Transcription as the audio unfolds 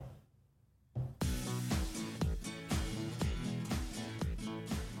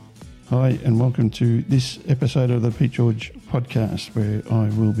Hi, and welcome to this episode of the Pete George podcast, where I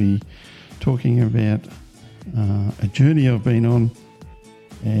will be talking about a journey I've been on,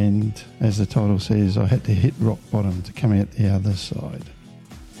 and as the title says, I had to hit rock bottom to come out the other side.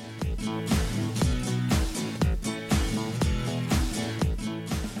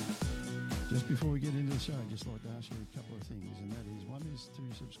 Just before we get into the show, I'd just like to ask you a couple of things, and that is, one is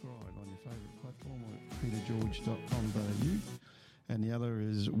to subscribe on your favourite platform at petergeorge.com.au. And the other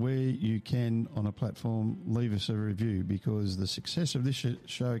is where you can, on a platform, leave us a review, because the success of this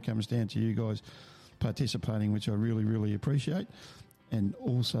show comes down to you guys participating, which I really, really appreciate, and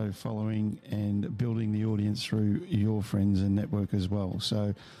also following and building the audience through your friends and network as well.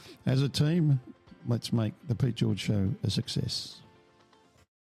 So as a team, let's make the Pete George Show a success.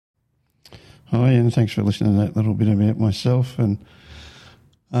 Hi, and thanks for listening to that little bit about myself. And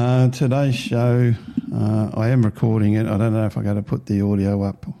today's show, I am recording it. I don't know if I'm going to put the audio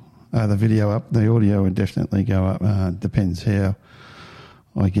up, the video up. The audio would definitely go up. Depends how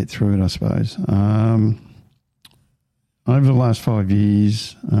I get through it, I suppose. Over the last 5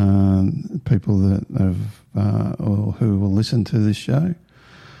 years, people that have or who will listen to this show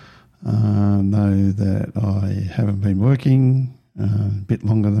know that I haven't been working a bit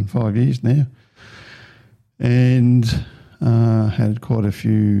longer than 5 years now, and had quite a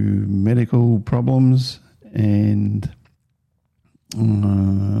few medical problems, and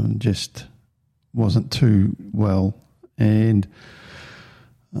just wasn't too well. And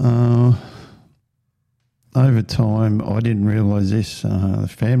over time, I didn't realise this. The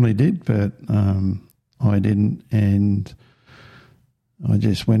family did, but I didn't, and I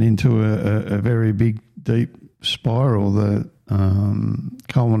just went into a very big, deep spiral that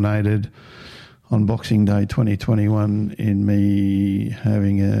culminated on Boxing Day 2021 in me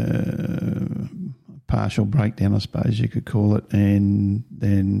having a partial breakdown, I suppose you could call it, and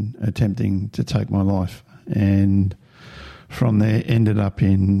then attempting to take my life. And from there ended up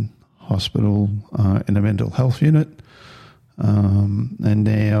in hospital in a mental health unit. And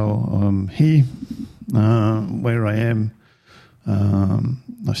now I'm here where I am.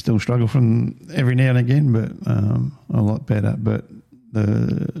 I still struggle from every now and again, but a lot better. But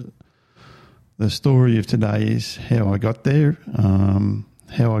the story of today is how I got there,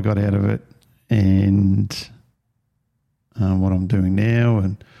 how I got out of it, and what I'm doing now,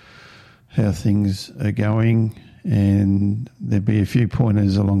 and how things are going. And there'll be a few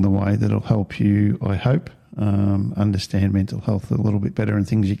pointers along the way that'll help you, I hope, understand mental health a little bit better and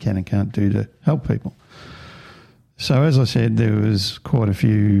things you can and can't do to help people. So as I said, there was quite a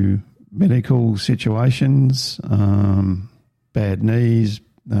few medical situations, bad knees,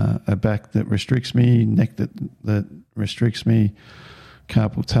 a back that restricts me, neck that restricts me,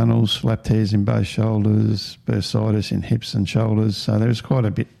 carpal tunnels, flap tears in both shoulders, bursitis in hips and shoulders. So there was quite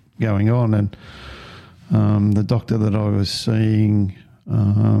a bit going on, and the doctor that I was seeing,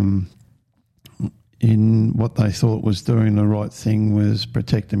 in what they thought was doing the right thing, was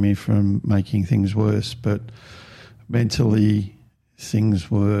protecting me from making things worse. But mentally, things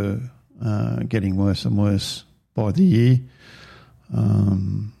were getting worse and worse by the year.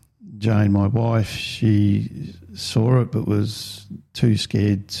 Jane, my wife, she saw it but was too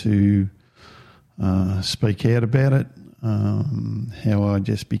scared to speak out about it. How I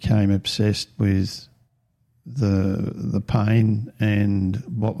just became obsessed with the pain and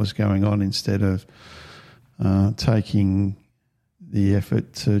what was going on, instead of taking the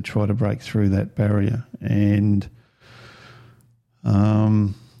effort to try to break through that barrier. And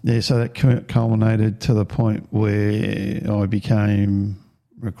so that culminated to the point where I became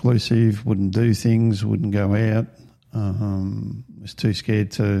reclusive, wouldn't do things, wouldn't go out, was too scared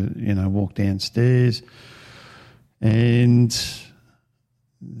to, walk downstairs. And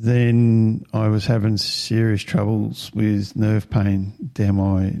then I was having serious troubles with nerve pain down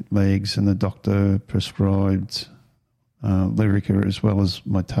my legs, and the doctor prescribed Lyrica as well as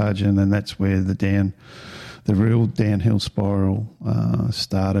Mitogen, and that's where the real downhill spiral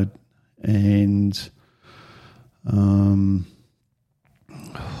started. And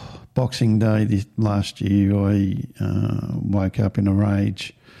Boxing Day last year, I woke up in a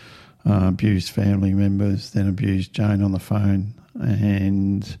rage, abused family members, then abused Jane on the phone.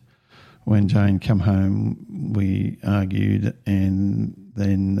 And when Jane come home, we argued, and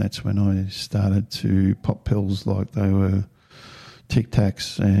then that's when I started to pop pills like they were Tic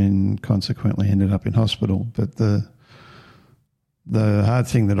Tacs, and consequently ended up in hospital. But the hard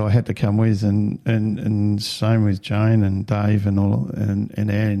thing that I had to come with, and same with Jane and Dave and all and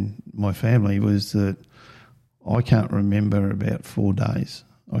Anne, my family, was that I can't remember about 4 days.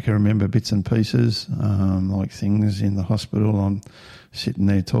 I can remember bits and pieces, like things in the hospital. I'm sitting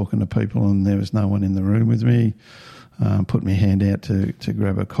there talking to people and there was no one in the room with me. Put my hand out to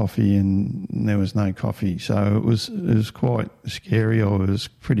grab a coffee and there was no coffee. So it was quite scary. I was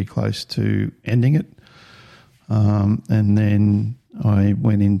pretty close to ending it. And then I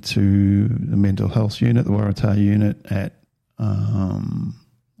went into the mental health unit, the Waratah unit at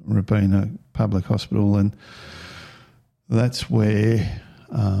Robina Public Hospital, and that's where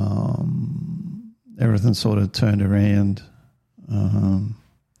everything sort of turned around, and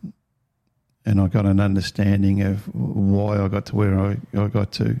I got an understanding of why I got to where I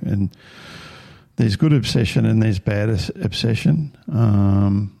got to. And there's good obsession and there's bad obsession.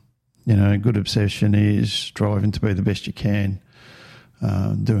 Good obsession is striving to be the best you can,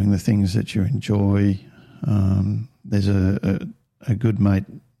 doing the things that you enjoy. There's a good mate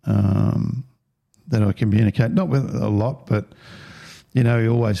that I communicate, not with a lot, but, he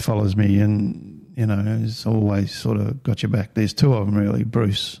always follows me and, has always sort of got your back. There's two of them really,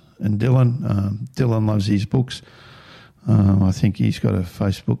 Bruce and Dylan. Dylan loves his books. I think he's got a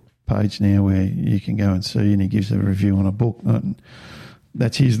Facebook page now where you can go and see, and he gives a review on a book.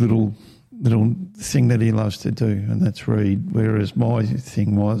 That's his little thing that he loves to do, and that's read. Whereas my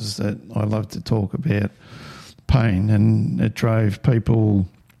thing was that I love to talk about pain, and it drove people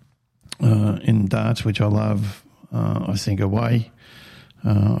in darts, which I love, I think, away.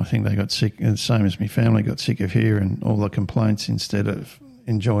 I think they got sick, the same as my family, got sick of hearing all the complaints instead of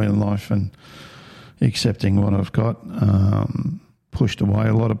enjoying life and accepting what I've got. Pushed away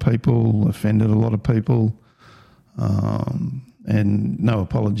a lot of people, offended a lot of people, and no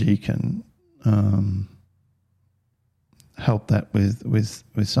apology can help that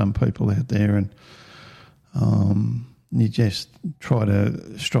with some people out there. And you just try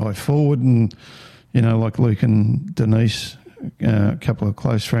to strive forward, and like Luke and Denise, a couple of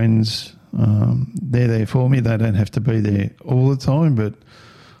close friends, they're there for me. They don't have to be there all the time, but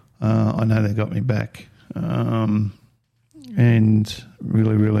I know they got me back, and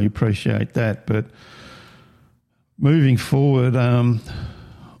really, really appreciate that. But moving forward,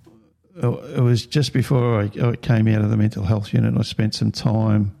 it was just before I came out of the mental health unit. I spent some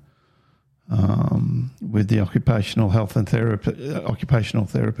time with the occupational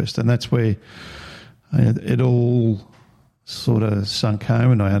therapist, and that's where it all sort of sunk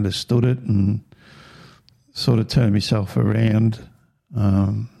home, and I understood it and sort of turned myself around.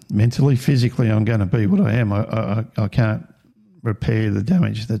 Mentally, physically, I'm going to be what I am. I can't repair the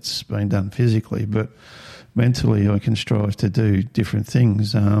damage that's been done physically, but mentally I can strive to do different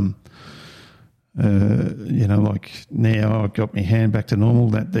things. Like now I've got my hand back to normal.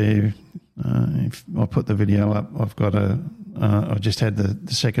 That there, if I put the video up, I've got I just had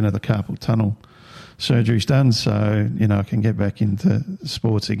the second of the carpal tunnel surgery's done, so I can get back into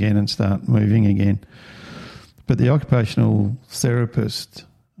sports again and start moving again. But the occupational therapist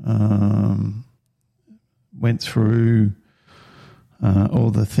went through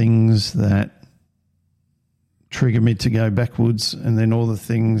all the things that trigger me to go backwards, and then all the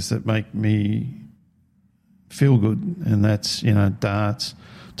things that make me feel good, and that's darts,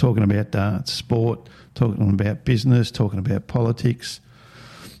 talking about darts, sport, talking about business, talking about politics,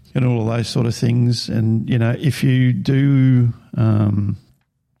 and all of those sort of things. And if you do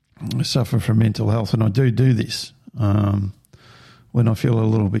suffer from mental health, and I do this when I feel a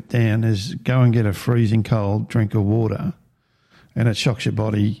little bit down, is go and get a freezing cold drink of water, and it shocks your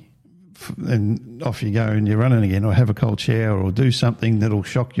body, and off you go and you're running again, or have a cold shower, or do something that'll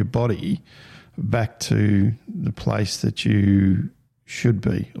shock your body back to the place that you should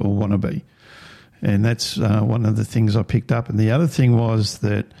be or want to be. And that's one of the things I picked up. And the other thing was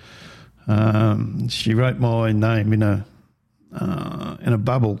that she wrote my name in a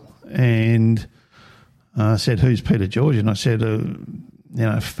bubble and said, "Who's Peter George?" And I said,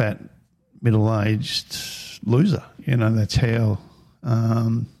 fat, middle-aged loser. That's how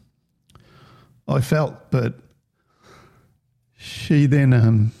I felt. But she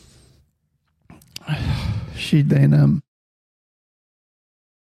then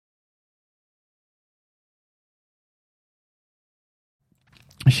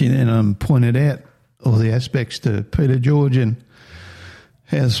pointed out all the aspects to Peter George and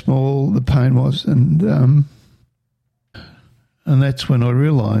how small the pain was, and that's when I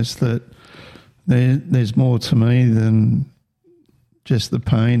realised that there's more to me than just the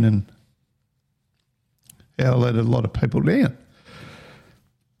pain, and how I let a lot of people down.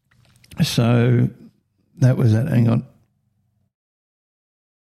 So that was it. Hang on.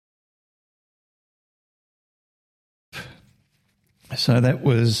 So that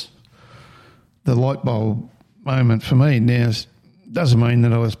was the light bulb moment for me. Now, doesn't mean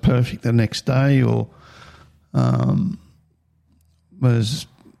that I was perfect the next day or was,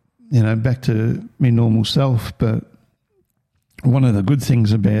 back to my normal self. But one of the good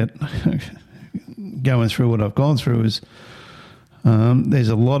things about going through what I've gone through is there's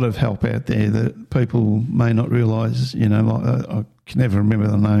a lot of help out there that people may not realise. I can never remember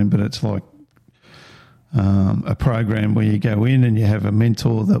the name, but it's like a program where you go in and you have a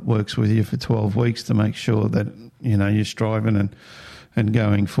mentor that works with you for 12 weeks to make sure that, you're striving and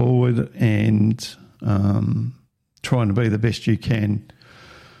going forward and trying to be the best you can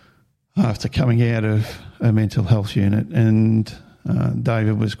after coming out of a mental health unit. And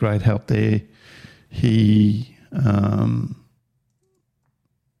David was great help there. He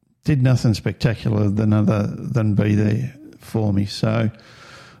did nothing spectacular than be there for me. So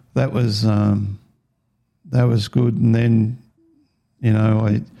that was good. And then,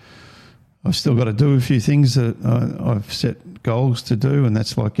 I've still got to do a few things that I've set goals to do, and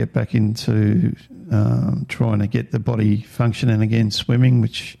that's like get back into trying to get the body functioning again, swimming,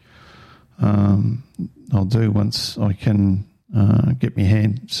 which I'll do once I can get my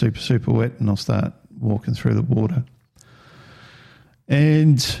hand super wet and I'll start walking through the water.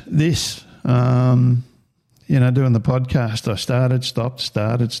 And this, doing the podcast, I started,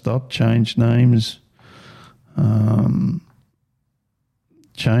 stopped, changed names,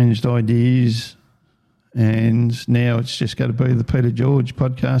 changed ideas, and now it's just going to be the Peter George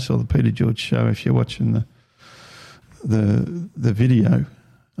podcast or the Peter George show if you're watching the video.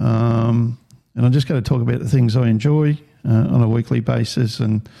 And I'm just going to talk about the things I enjoy on a weekly basis,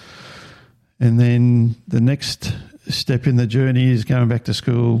 and then the next step in the journey is going back to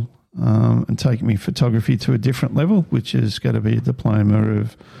school and taking me photography to a different level, which is going to be a diploma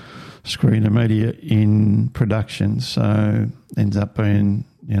of screen and media in production. So ends up being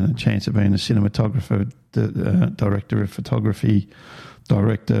a chance of being a cinematographer, director of photography,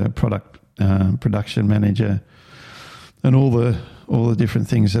 director, production manager, and all the different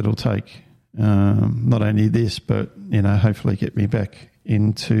things that'll take. Not only this, but hopefully get me back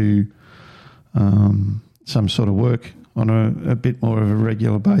into some sort of work on a bit more of a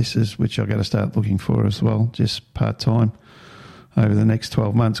regular basis, which I've got to start looking for as well, just part-time over the next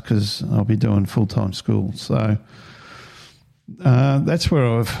 12 months because I'll be doing full-time school. So that's where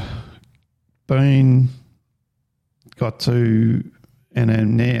I've got to and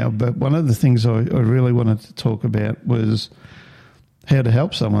am now. But one of the things I really wanted to talk about was how to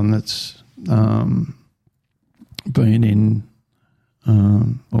help someone that's been in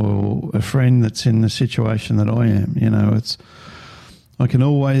or a friend that's in the situation that I am. I can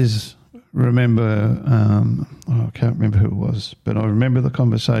always remember, I can't remember who it was, but I remember the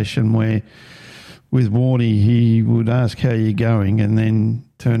conversation where with Warnie, he would ask how you're going and then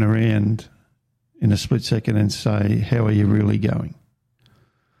turn around in a split second and say, how are you really going?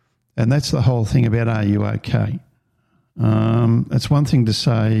 And that's the whole thing about are you okay? It's one thing to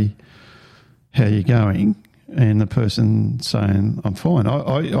say how you're going and the person saying, I'm fine.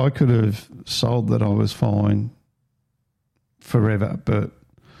 I could have sold that I was fine forever, but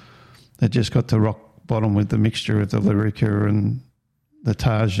it just got to rock bottom with the mixture of the Lyrica and the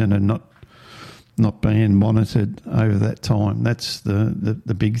Tarzan and not being monitored over that time. That's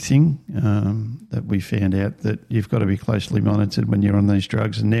the big thing that we found out, that you've got to be closely monitored when you're on these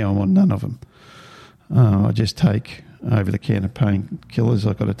drugs, and now I'm on none of them. I just take over-the-counter painkillers.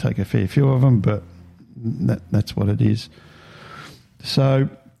 I've got to take a fair few of them, but that's what it is. So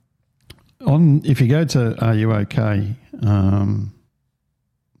if you go to areyook.org,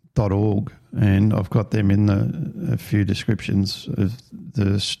 and I've got them in a few descriptions of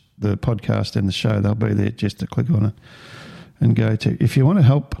the podcast and the show, they'll be there just to click on it and go to. If you want to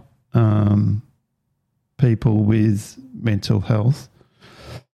help people with mental health,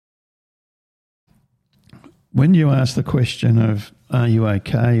 when you ask the question of are you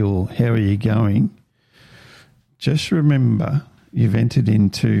okay or how are you going, just remember you've entered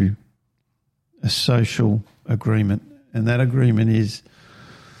into a social agreement, and that agreement is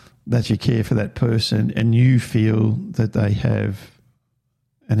that you care for that person and you feel that they have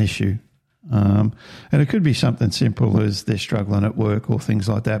an issue. And it could be something simple as they're struggling at work or things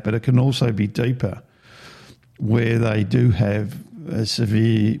like that, but it can also be deeper where they do have a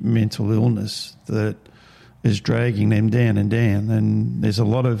severe mental illness that is dragging them down and down. And there's a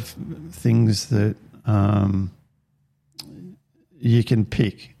lot of things that you can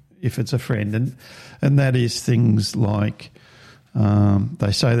pick if it's a friend. And that is things like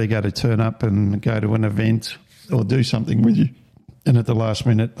they say they're going to turn up and go to an event or do something with you, and at the last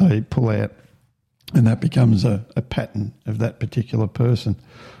minute they pull out, and that becomes a pattern of that particular person,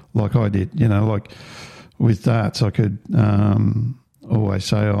 like I did. Like with darts, I could always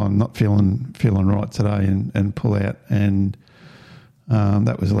say, oh, I'm not feeling right today, and pull out, and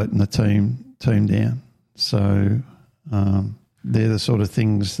that was letting the team down. So they're the sort of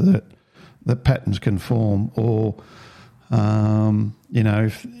things that patterns can form, or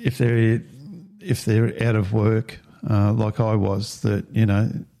if they're out of work, like I was, that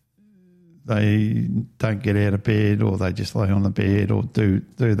they don't get out of bed, or they just lay on the bed, or do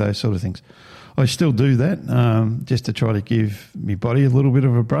those sort of things. I still do that just to try to give my body a little bit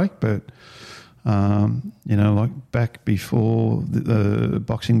of a break, but like back before the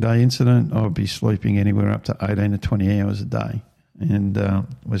Boxing Day incident, I would be sleeping anywhere up to 18 to 20 hours a day, and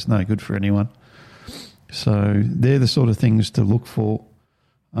was no good for anyone. So they're the sort of things to look for.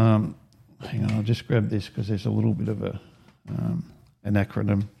 Hang on, I'll just grab this because there's a little bit of an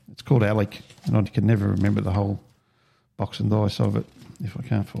acronym. It's called ALEC, and I can never remember the whole box and dice of it. If I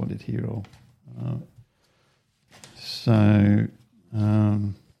can't find it here, hang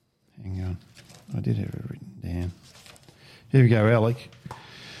on. I did have it written down. Here we go, ALEC,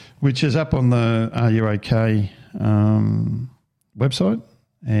 which is up on the Are You OK website,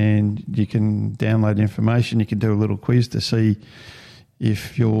 and you can download information. You can do a little quiz to see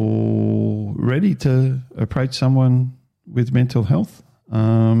if you're ready to approach someone with mental health.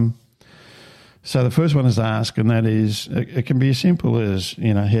 So the first one is to ask, and that is, it can be as simple as, how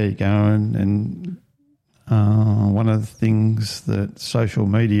you going? And one of the things that social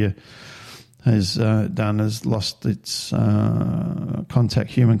media has done is lost its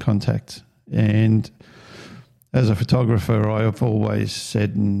human contact. And as a photographer, I have always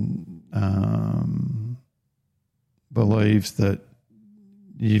said and believed that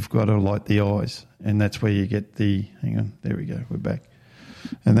you've got to light the eyes, and that's where you get hang on, there we go, we're back.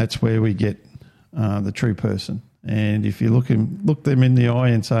 And that's where we get the true person. And if you look them in the eye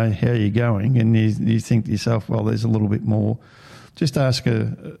and say, how are you going? And you think to yourself, well, there's a little bit more, just ask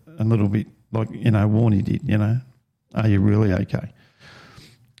a little bit like, Warnie did, are you really okay?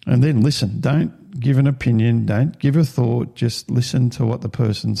 And then listen. Don't give an opinion. Don't give a thought. Just listen to what the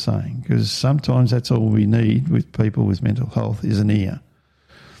person's saying, because sometimes that's all we need with people with mental health is an ear.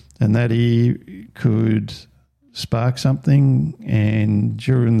 And that ear could spark something, and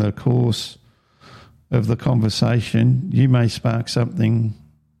during the course of the conversation, you may spark something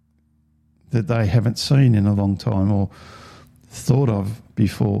that they haven't seen in a long time or thought of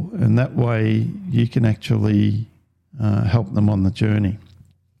before, and that way you can actually help them on the journey.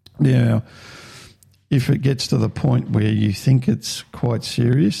 Now, if it gets to the point where you think it's quite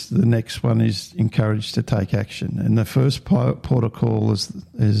serious, the next one is encouraged to take action. And the first port of call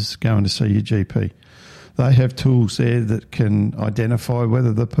is going to see your GP. They have tools there that can identify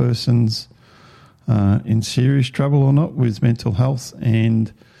whether the person's in serious trouble or not with mental health.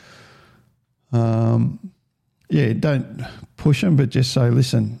 And, don't push them, but just say,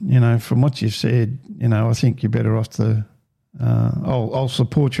 listen, from what you've said, I think you're better off to I'll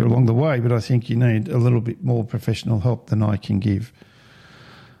support you along the way, but I think you need a little bit more professional help than I can give.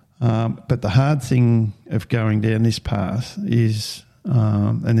 But the hard thing of going down this path is,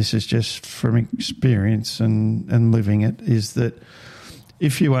 and this is just from experience and living it, is that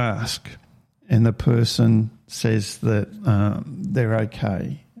if you ask and the person says that they're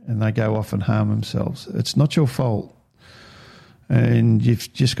okay and they go off and harm themselves, it's not your fault. And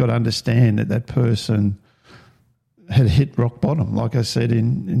you've just got to understand that person had hit rock bottom. Like I said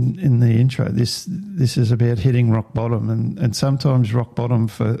in the intro, this is about hitting rock bottom, and sometimes rock bottom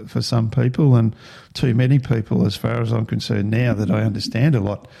for some people, and too many people, as far as I'm concerned now that I understand a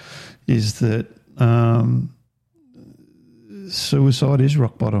lot, is that suicide is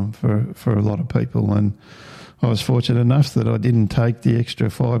rock bottom for a lot of people. And I was fortunate enough that I didn't take the extra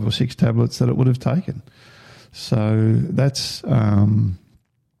 5 or 6 tablets that it would have taken. So that's the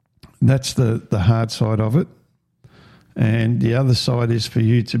hard side of it. And the other side is for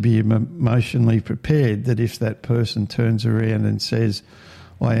you to be emotionally prepared that if that person turns around and says,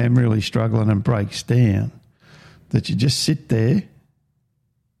 I am really struggling, and breaks down, that you just sit there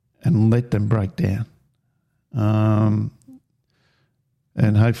and let them break down. And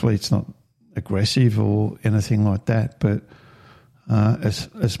hopefully it's not aggressive or anything like that, but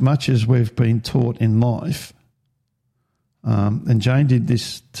as much as we've been taught in life, and Jane did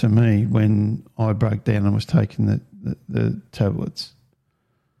this to me when I broke down and was taking the tablets.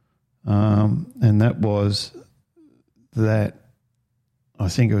 And that was that I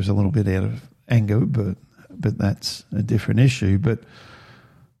think it was a little bit out of anger, but that's a different issue. But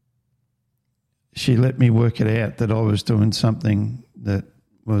she let me work it out that I was doing something that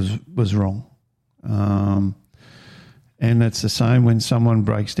was wrong. And it's the same when someone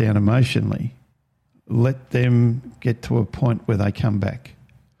breaks down emotionally. let them get to a point where they come back.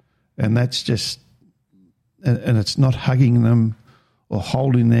 And that's just, and it's not hugging them or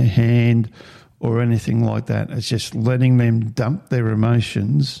holding their hand or anything like that. It's just letting them dump their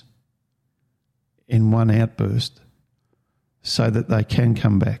emotions in one outburst so that they can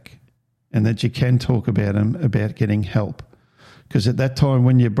come back and that you can talk about them, about getting help. Because at that time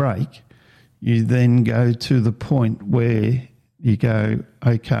when you break, you then go to the point where you go,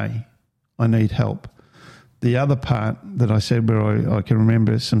 okay, I need help. The other part that I said where I can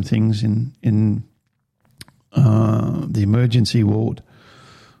remember some things in the emergency ward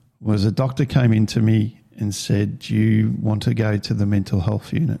was a doctor came in to me and said, do you want to go to the mental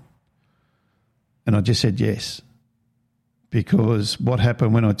health unit? And I just said yes, because what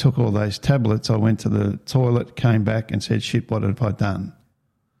happened when I took all those tablets, I went to the toilet, came back and said, shit, what have I done?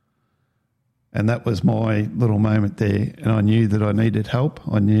 And that was my little moment there. And I knew that I needed help.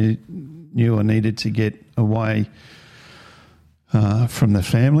 I knew I needed to get away from the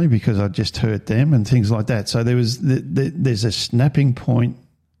family because I just hurt them and things like that. So there's a snapping point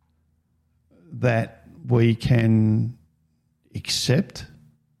that we can accept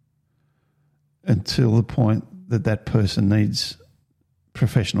until the point that that person needs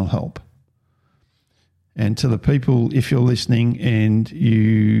professional help. And to the people, if you're listening and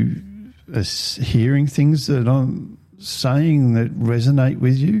you are hearing things that I'm saying that resonate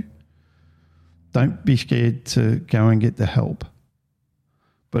with you, don't be scared to go and get the help.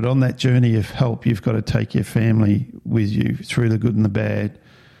 But on that journey of help, you've got to take your family with you through the good and the bad,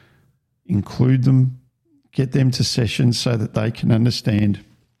 include them, get them to sessions so that they can understand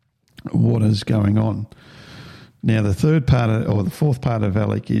what is going on. Now, the fourth part of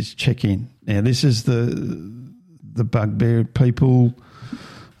ALEC is check in. Now, this is the bugbear. People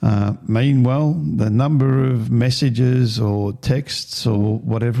mean well. The number of messages or texts or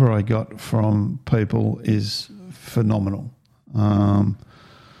whatever I got from people is phenomenal.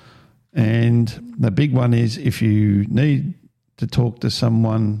 And the big one is if you need to talk to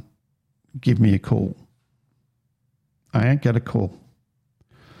someone, give me a call. I ain't going to call.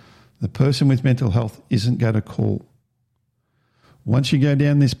 The person with mental health isn't going to call. Once you go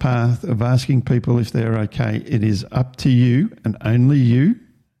down this path of asking people if they're okay, it is up to you and only you,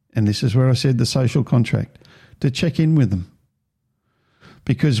 and this is where I said the social contract, to check in with them.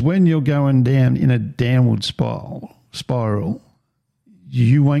 Because when you're going down in a downward spiral,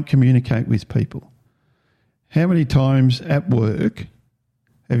 you won't communicate with people. How many times at work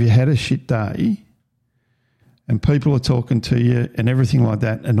have you had a shit day and people are talking to you and everything like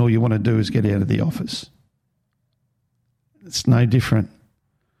that, and all you want to do is get out of the office? It's no different.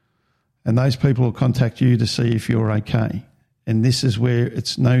 And those people will contact you to see if you're okay. And this is where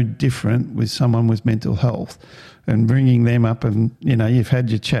it's no different with someone with mental health and bringing them up and, you've had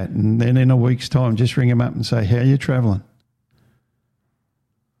your chat, and then in a week's time, just ring them up and say, how are you travelling?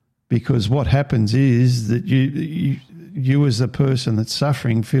 Because what happens is that you as the person that's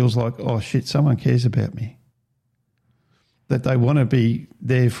suffering feels like, oh shit, someone cares about me. That they want to be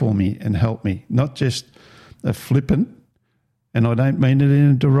there for me and help me, not just a flippant, and I don't mean it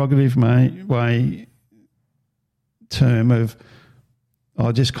in a derogative way, term of,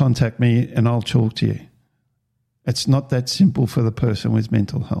 oh, just contact me and I'll talk to you. It's not that simple for the person with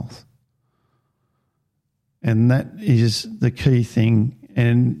mental health. And that is the key thing.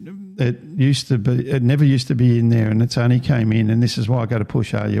 And it never used to be in there, and it's only came in, and this is why I got to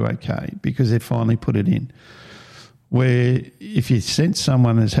push Are You Okay? Because they finally put it in. Where if you sense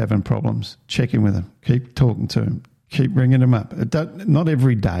someone is having problems, check in with them, keep talking to them, keep ringing them up. Not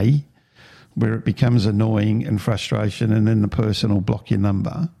every day where it becomes annoying and frustration and then the person will block your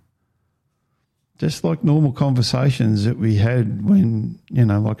number. Just like normal conversations that we had when,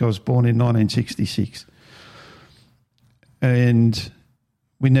 like I was born in 1966. And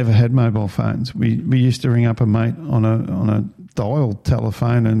we never had mobile phones. We used to ring up a mate on a dial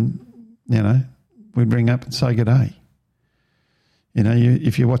telephone and, we'd ring up and say good day.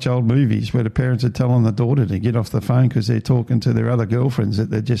 If you watch old movies where the parents are telling the daughter to get off the phone because they're talking to their other girlfriends that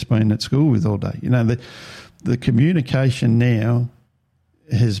they've just been at school with all day. The communication now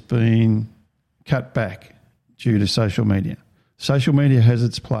has been cut back due to social media. Social media has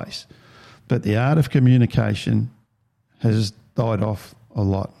its place, but the art of communication has died off a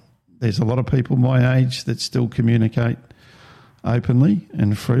lot. There's a lot of people my age that still communicate openly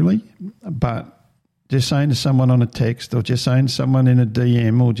and freely, but just saying to someone on a text or just saying to someone in a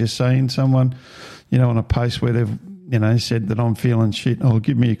DM or just saying to someone, on a post where they've, said that I'm feeling shit, oh,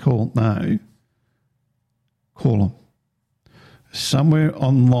 give me a call. No, call them. Somewhere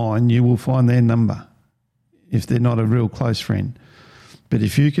online you will find their number if they're not a real close friend. But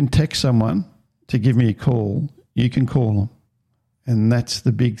if you can text someone to give me a call, you can call them. And that's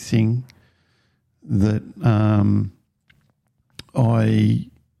the big thing that I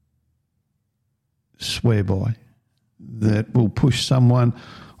swear by, that will push someone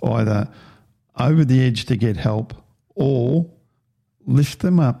either over the edge to get help or lift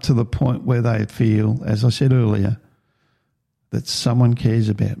them up to the point where they feel, as I said earlier, that someone cares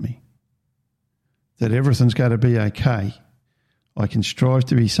about me, that everything's going to be okay. I can strive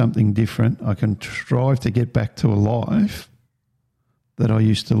to be something different. I can strive to get back to a life that I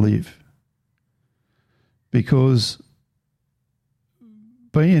used to live. Because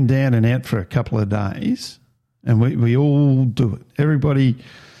being down and out for a couple of days, and we all do it. Everybody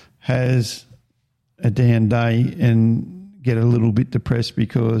has a down day and get a little bit depressed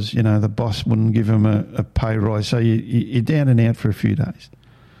because, you know, the boss wouldn't give them a pay rise. So you're down and out for a few days.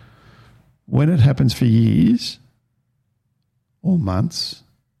 When it happens for years or months,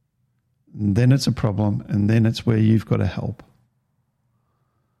 then it's a problem, and then it's where you've got to help.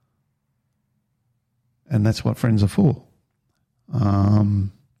 And that's what friends are for.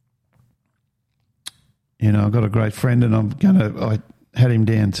 You know, I've got a great friend, and I had him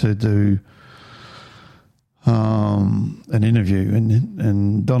down to do an interview,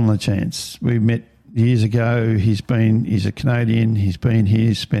 and Don LaChance. We met years ago. He's a Canadian. He's been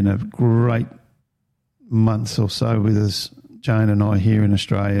here, spent a great month or so with us, Jane and I, here in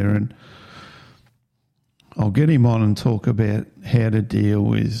Australia, and I'll get him on and talk about how to deal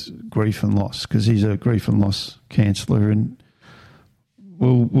with grief and loss, because he's a grief and loss counsellor, and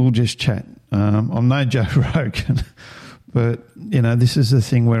we'll just chat. I'm no Joe Rogan, but you know, this is the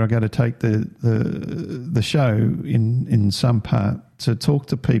thing where I got to take the show in some part to talk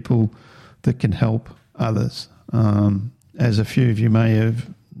to people that can help others. As a few of you may have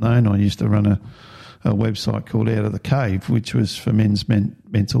known, I used to run a website called Out of the Cave, which was for men's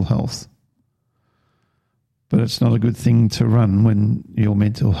mental health. But it's not a good thing to run when your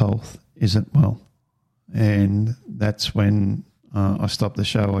mental health isn't well. And that's when I stopped the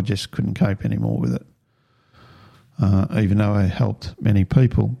show. I just couldn't cope anymore with it, even though I helped many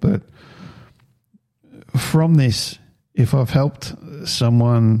people. But from this, if I've helped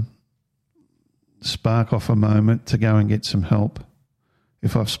someone spark off a moment to go and get some help,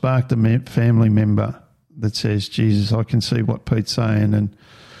 if I've sparked a family member that says, Jesus, I can see what Pete's saying, and,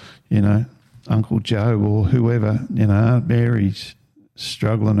 you know, Uncle Joe or whoever, you know, Aunt Mary's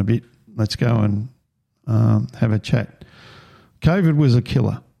struggling a bit, let's go and have a chat. COVID was a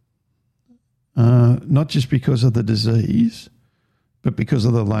killer, not just because of the disease, but because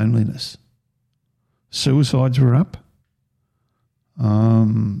of the loneliness. Suicides were up.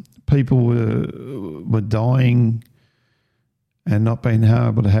 People were dying and not being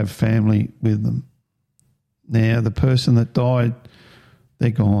able to have family with them. Now, the person that died,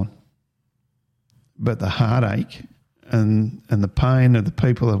 they're gone. But the heartache and the pain of the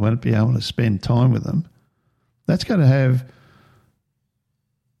people that won't be able to spend time with them, that's going to have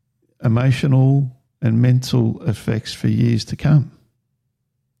emotional and mental effects for years to come.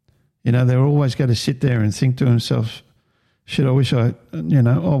 You know, they're always going to sit there and think to themselves, shit, I wish I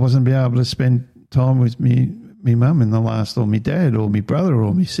wasn't be able to spend time with me mum in the last, or me dad, or me brother,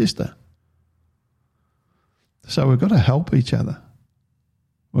 or me sister. So we've got to help each other.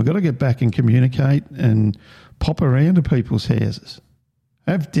 We've got to get back and communicate and pop around to people's houses,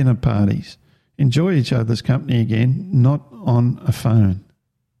 have dinner parties, enjoy each other's company again, not on a phone.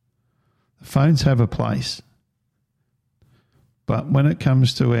 The phones have a place. But when it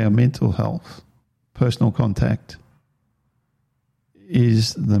comes to our mental health, personal contact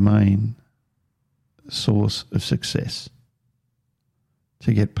is the main source of success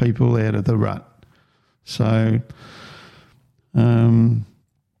to get people out of the rut. So,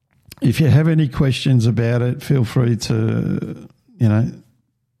 if you have any questions about it, feel free to, you know,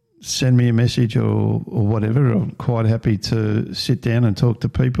 send me a message or whatever. I'm quite happy to sit down and talk to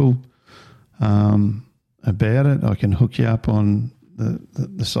people about it. I can hook you up on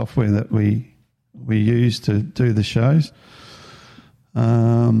the software that we use to do the shows.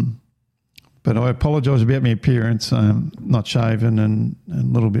 But I apologise about my appearance. I'm not shaven and a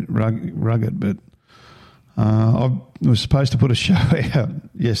little bit rugged, but I was supposed to put a show out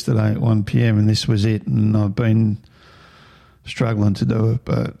yesterday at 1 p.m. and this was it, and I've been struggling to do it,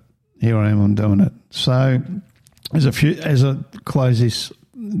 but here I am, I'm doing it. So as I close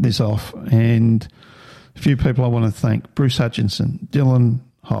this off, and a few people I want to thank: Bruce Hutchinson, Dylan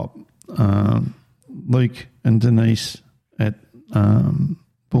Hopp, Luke and Denise at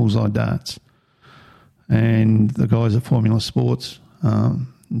Bullseye Darts, and the guys at Formula Sports.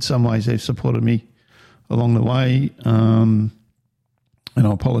 In some ways they've supported me along the way, and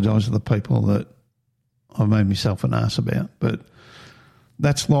I apologise to the people that I've made myself an ass about. But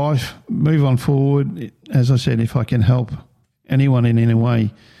that's life. Move on forward. As I said, if I can help anyone in any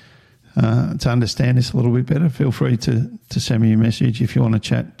way to understand this a little bit better, feel free to send me a message. If you want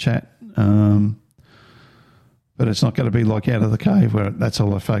to chat. But it's not going to be like Out of the Cave where that's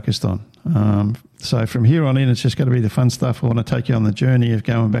all I focused on. So from here on in, it's just going to be the fun stuff. I want to take you on the journey of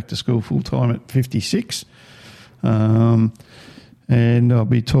going back to school full-time at 56. And I'll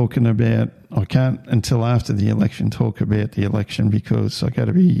be talking about, I can't until after the election talk about the election because I've got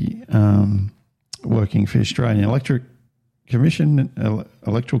to be working for the Australian Electoral Commission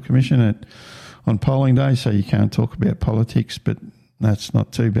on polling day, so you can't talk about politics, but that's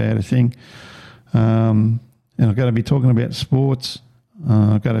not too bad a thing. And I've got to be talking about sports.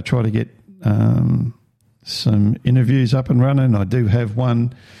 I've got to try to get some interviews up and running. I do have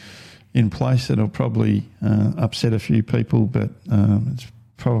one in place that'll probably upset a few people, but it's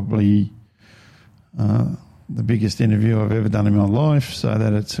probably the biggest interview I've ever done in my life, so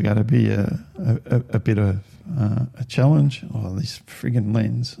that it's going to be a bit of a challenge. Oh, this friggin'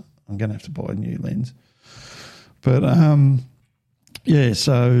 lens. I'm going to have to buy a new lens. But, yeah,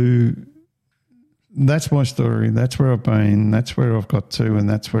 so that's my story. That's where I've been. That's where I've got to, and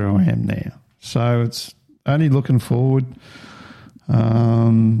that's where I am now. So it's only looking forward.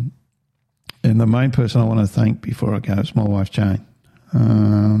 And the main person I want to thank before I go is my wife, Jane.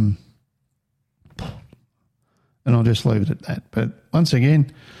 And I'll just leave it at that. But once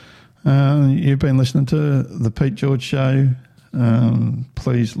again, you've been listening to The Pete George Show.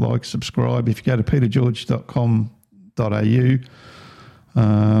 Please like, subscribe. If you go to petergeorge.com.au,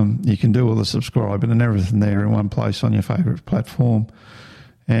 you can do all the subscribing and everything there in one place on your favourite platform.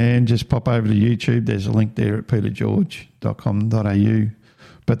 And just pop over to YouTube. There's a link there at petergeorge.com.au.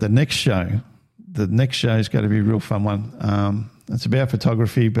 But the next show is going to be a real fun one. It's about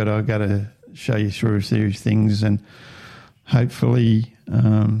photography, but I've got to show you through a few things and hopefully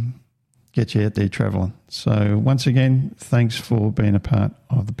get you out there travelling. So once again, thanks for being a part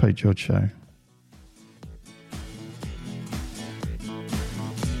of the Pete George Show.